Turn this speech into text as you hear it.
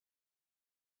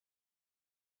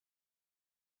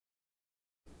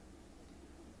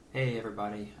Hey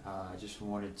everybody, I just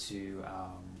wanted to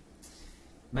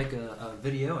make a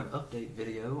video, an update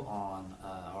video on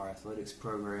our athletics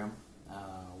program.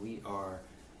 We are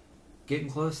getting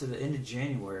close to the end of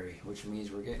January, which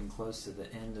means we're getting close to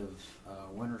the end of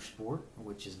winter sport,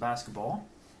 which is basketball.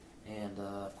 And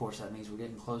of course that means we're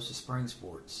getting close to spring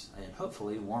sports and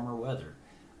hopefully warmer weather.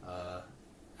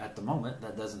 At the moment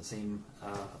that doesn't seem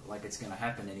like it's going to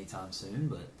happen anytime soon,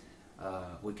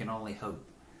 but we can only hope.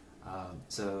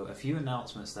 So a few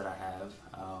announcements that I have.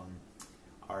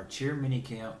 Our cheer mini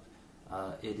camp,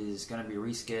 it is going to be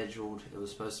rescheduled. It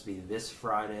was supposed to be this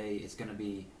Friday. It's going to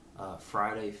be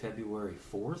Friday, February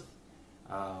 4th.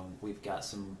 We've got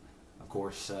some, of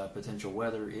course, potential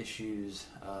weather issues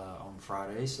on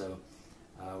Friday, so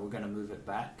we're going to move it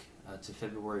back to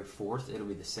February 4th. It'll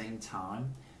be the same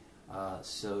time.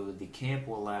 So the camp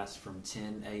will last from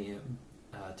 10 a.m.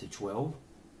 To 12.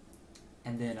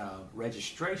 And then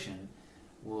registration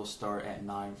will start at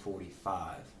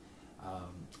 9:45.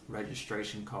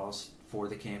 Registration cost for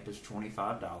the camp is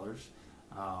 $25.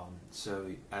 So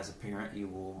as a parent, you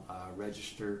will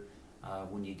register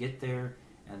when you get there,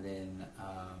 and then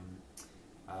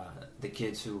the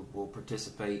kids who will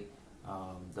participate,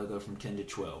 they'll go from 10 to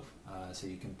 12. So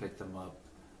you can pick them up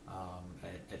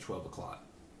at 12 o'clock.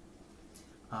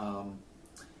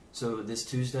 So this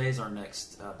Tuesday is our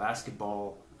next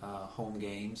basketball home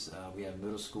games. We have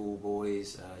middle school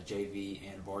boys, JV,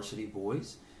 and varsity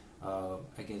boys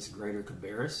against Greater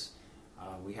Cabarrus.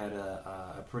 We had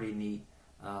a pretty neat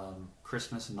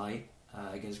Christmas night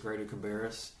against Greater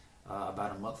Cabarrus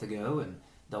about a month ago, and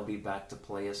they'll be back to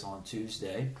play us on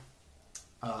Tuesday.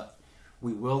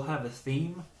 We will have a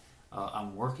theme.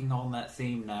 I'm working on that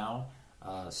theme now,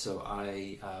 so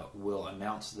I will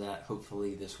announce that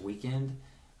hopefully this weekend.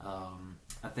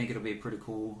 I think it'll be a pretty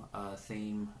cool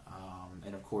theme,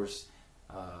 and of course,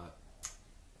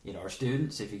 our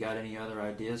students, if you got any other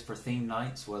ideas for theme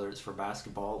nights, whether it's for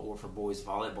basketball or for boys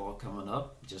volleyball coming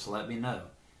up, just let me know.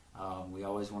 We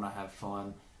always want to have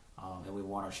fun, and we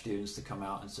want our students to come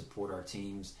out and support our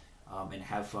teams and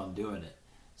have fun doing it.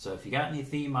 So if you got any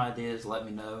theme ideas, let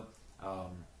me know.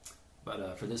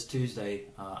 But for this Tuesday,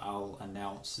 I'll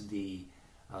announce the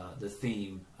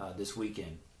theme this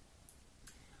weekend.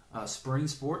 Spring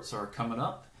sports are coming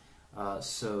up,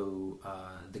 so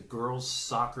the girls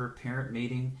soccer parent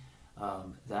meeting,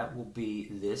 that will be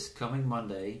this coming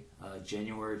Monday,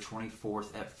 January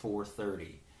 24th at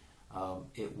 4:30.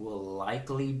 It will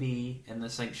likely be in the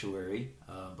sanctuary,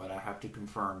 but I have to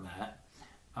confirm that.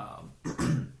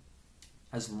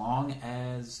 As long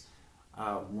as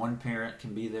one parent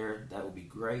can be there, that would be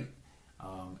great.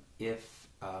 If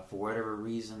for whatever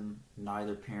reason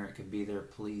neither parent could be there,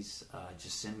 please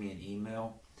just send me an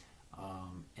email,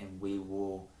 and we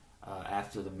will,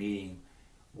 after the meeting,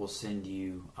 we'll send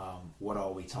you what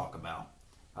all we talk about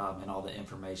and all the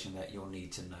information that you'll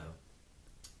need to know.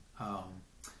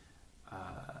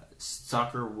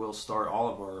 Soccer will start, all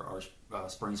of our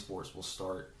spring sports will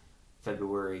start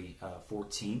February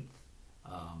 14th.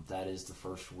 That is the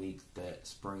first week that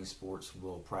spring sports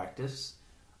will practice.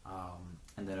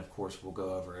 And then, of course, we'll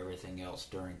go over everything else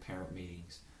during parent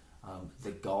meetings.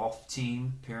 The golf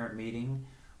team parent meeting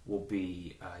will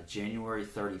be January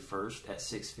 31st at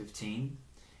 6:15,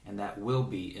 and that will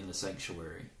be in the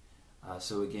sanctuary.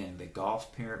 So again, the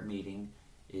golf parent meeting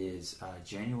is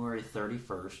January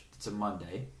 31st, it's a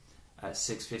Monday, at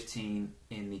 6:15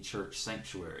 in the church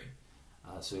sanctuary.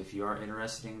 So if you are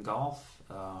interested in golf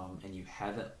and you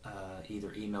haven't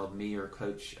either emailed me or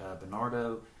Coach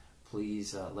Bernardo,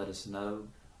 please let us know.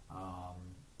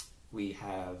 We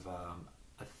have,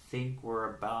 I think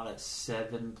we're about at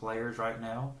 7 players right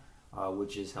now,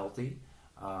 which is healthy.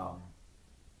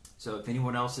 So if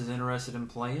anyone else is interested in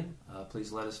playing,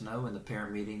 please let us know, and the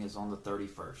parent meeting is on the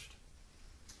 31st.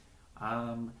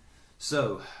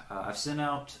 I've sent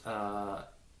out a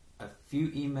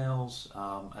few emails,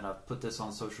 and I've put this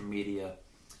on social media.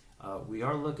 We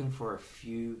are looking for a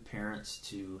few parents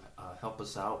to help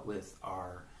us out with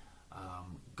our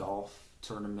golf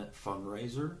tournament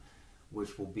fundraiser,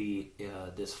 which will be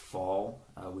this fall.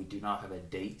 We do not have a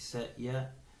date set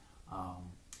yet.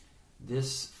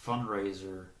 This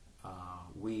fundraiser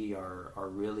we are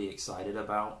really excited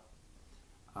about.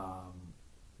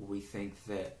 We think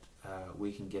that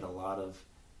we can get a lot of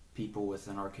people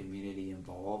within our community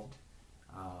involved,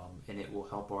 and it will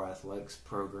help our athletics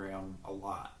program a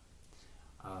lot.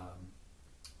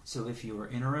 So if you are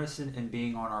interested in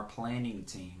being on our planning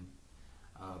team,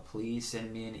 please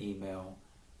send me an email.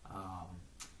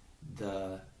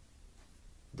 The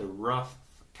rough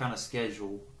kind of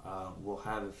schedule will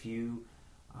have a few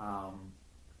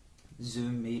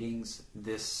Zoom meetings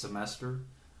this semester,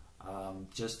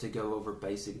 just to go over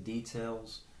basic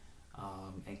details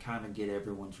and kind of get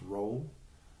everyone's role.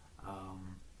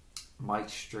 Mike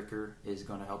Stricker is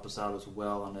going to help us out as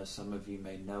well. I know some of you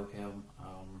may know him.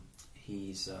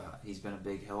 He's been a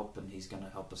big help, and he's going to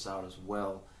help us out as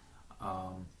well.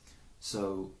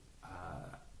 So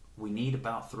we need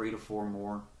about 3 to 4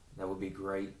 more. That would be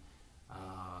great.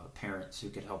 Parents who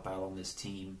could help out on this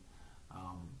team.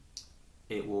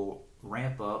 It will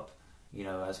ramp up,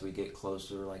 as we get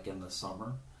closer, like in the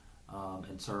summer,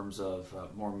 in terms of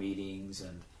more meetings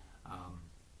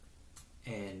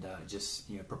and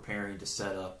just preparing to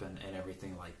set up and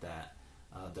everything like that,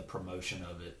 the promotion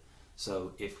of it.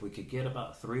 So if we could get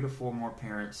about 3 to 4 more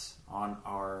parents on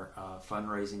our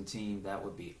fundraising team, that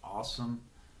would be awesome.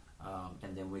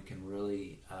 And then we can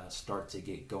really start to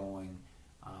get going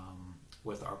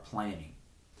with our planning.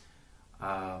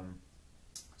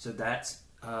 So that's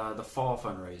the fall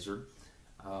fundraiser.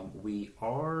 We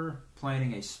are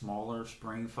planning a smaller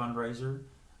spring fundraiser.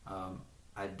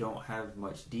 I don't have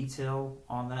much detail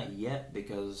on that yet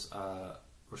because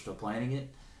we're still planning it.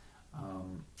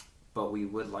 But we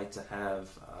would like to have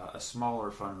a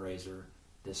smaller fundraiser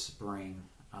this spring.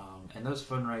 And those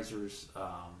fundraisers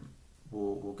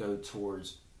will go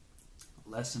towards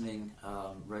lessening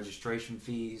registration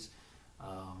fees,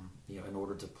 in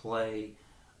order to play.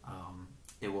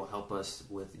 It will help us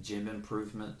with gym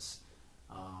improvements.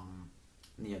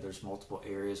 There's multiple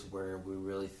areas where we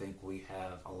really think we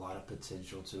have a lot of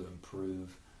potential to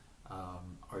improve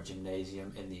our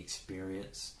gymnasium and the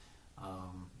experience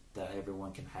that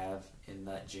everyone can have in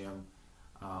that gym.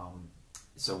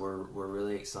 So we're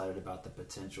really excited about the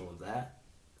potential of that.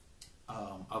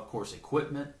 Of course,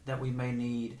 equipment that we may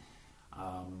need.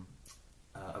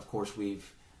 Of course,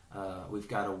 we've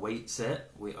got a weight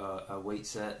set. A weight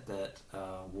set that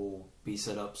will be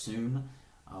set up soon,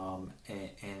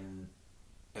 and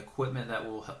equipment that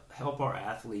will help our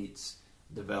athletes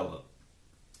develop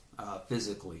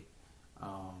physically.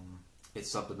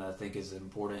 It's something that I think is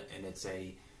important, and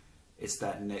it's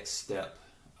that next step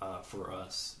for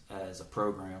us as a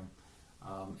program,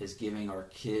 is giving our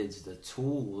kids the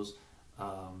tools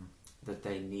that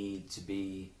they need to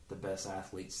be the best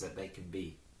athletes that they can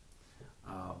be.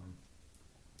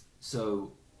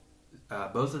 So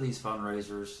both of these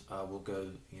fundraisers will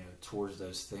go, towards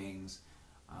those things,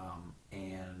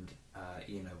 and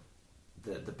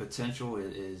the potential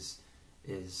is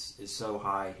so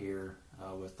high here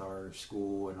with our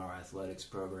school and our athletics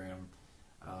program.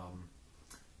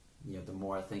 The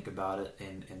more I think about it,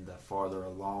 and the farther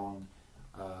along,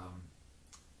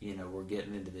 we're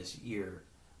getting into this year,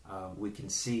 we can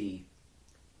see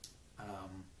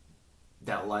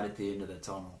that light at the end of the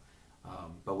tunnel.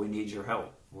 But we need your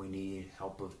help. We need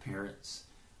help of parents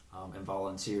and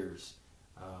volunteers,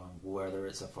 whether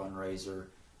it's a fundraiser,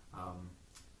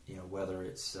 whether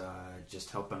it's just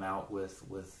helping out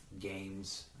with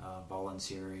games,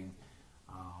 volunteering.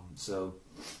 So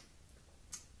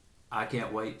I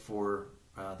can't wait for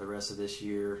the rest of this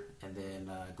year, and then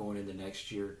going into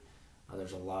next year.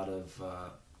 There's a lot of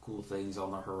cool things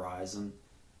on the horizon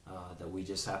that we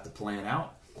just have to plan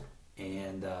out,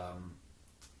 and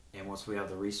once we have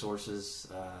the resources,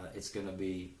 it's gonna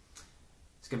be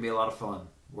a lot of fun.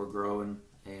 We're growing,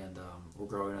 and we're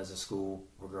growing as a school.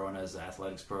 We're growing as an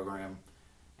athletics program,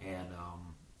 and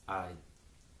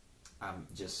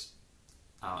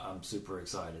I'm super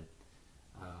excited.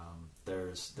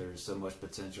 There's so much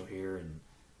potential here, and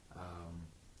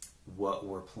what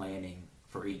we're planning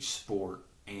for each sport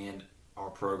and our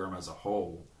program as a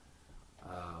whole.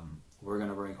 We're going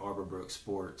to bring Arbor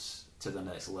sports to the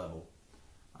next level.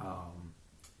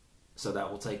 So that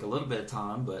will take a little bit of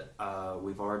time, but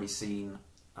we've already seen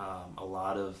a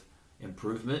lot of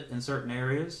improvement in certain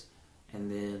areas. And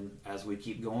then as we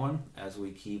keep going, as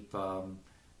we keep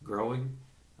growing,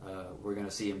 we're going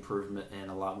to see improvement in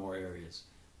a lot more areas.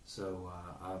 So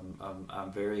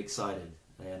I'm very excited,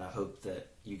 and I hope that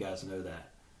you guys know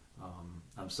that.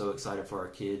 I'm so excited for our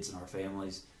kids and our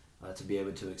families to be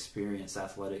able to experience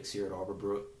athletics here at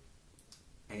Arbor,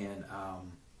 and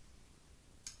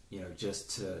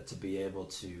just to be able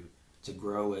to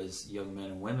grow as young men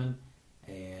and women,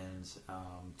 and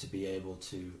to be able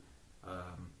to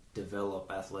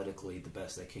develop athletically the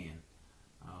best they can,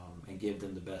 and give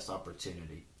them the best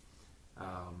opportunity.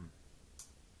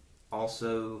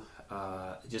 Also,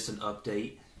 just an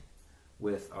update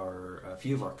with a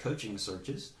few of our coaching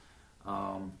searches.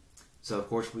 So of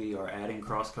course we are adding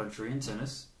cross country and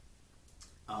tennis.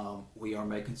 We are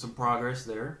making some progress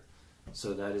there,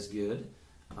 so that is good.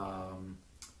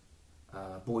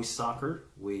 Boys soccer,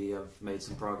 we have made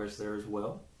some progress there as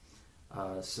well.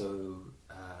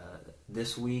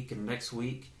 This week and next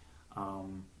week,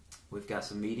 we've got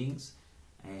some meetings,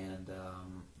 and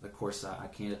of course I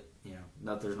can't,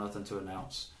 there's nothing to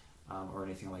announce or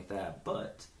anything like that.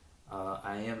 But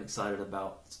I am excited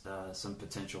about some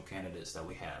potential candidates that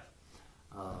we have.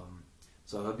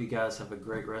 So I hope you guys have a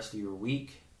great rest of your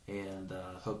week, and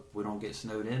hope we don't get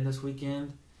snowed in this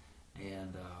weekend.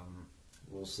 And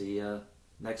we'll see you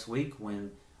next week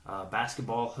when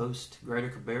basketball hosts Greater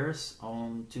Cabarrus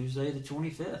on Tuesday the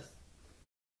 25th.